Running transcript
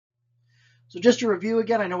So just to review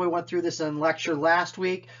again, I know we went through this in lecture last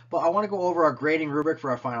week, but I want to go over our grading rubric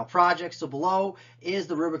for our final project. So below is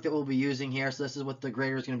the rubric that we'll be using here. So this is what the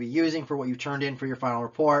grader is going to be using for what you turned in for your final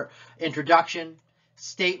report. Introduction,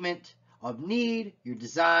 statement of need, your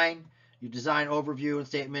design overview and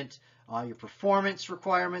statement, your performance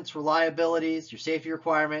requirements, reliabilities, your safety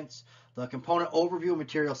requirements, the component overview and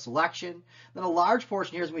material selection. Then a large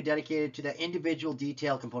portion here is going to be dedicated to the individual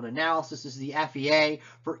detailed component analysis. This is the FEA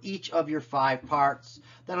for each of your 5 parts.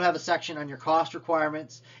 Then we'll have a section on your cost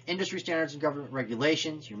requirements, industry standards and government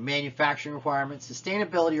regulations, your manufacturing requirements,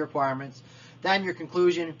 sustainability requirements, then your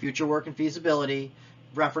conclusion, future work and feasibility,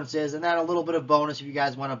 references, and then a little bit of bonus if you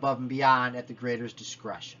guys went above and beyond at the grader's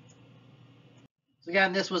discretion. So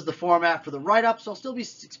again, this was the format for the write-up, so I'll still be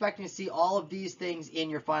expecting to see all of these things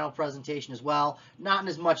in your final presentation as well. Not in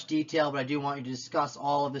as much detail, but I do want you to discuss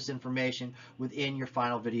all of this information within your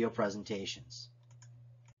final video presentations.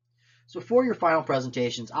 So for your final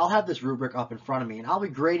presentations, I'll have this rubric up in front of me and I'll be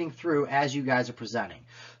grading through as you guys are presenting.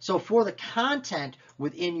 So for the content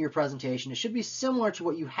within your presentation, it should be similar to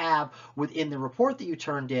what you have within the report that you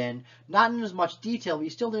turned in, not in as much detail, but you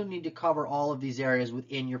still do need to cover all of these areas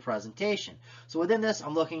within your presentation. So within this,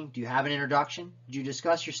 I'm looking, do you have an introduction? Do you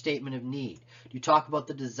discuss your statement of need? Do you talk about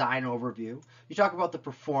the design overview? Do you talk about the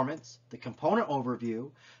performance, the component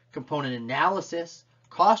overview, component analysis,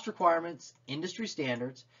 cost requirements, industry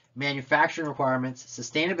standards, manufacturing requirements,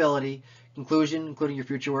 sustainability, conclusion, including your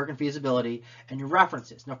future work and feasibility, and your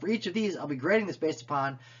references. Now for each of these, I'll be grading this based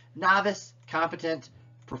upon novice, competent,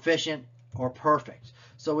 proficient, or perfect.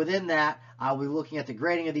 So within that, I'll be looking at the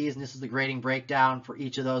grading of these, and this is the grading breakdown for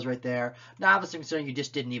each of those right there. Novice, considering you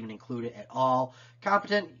just didn't even include it at all.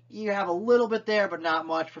 Competent, you have a little bit there, but not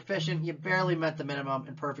much. Proficient, you barely met the minimum.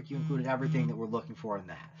 And perfect, you included everything that we're looking for in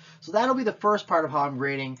that. So that'll be the first part of how I'm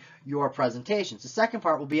grading your presentations. The second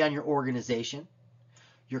part will be on your organization,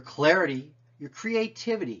 your clarity, your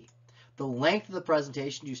creativity, the length of the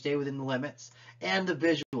presentation, do you stay within the limits, and the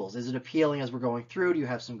visuals. Is it appealing as we're going through? Do you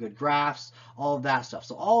have some good graphs? All of that stuff.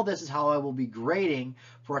 So all of this is how I will be grading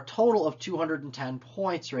for a total of 210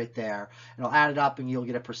 points right there. And I'll add it up and you'll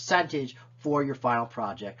get a percentage for your final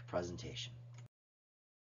project presentation.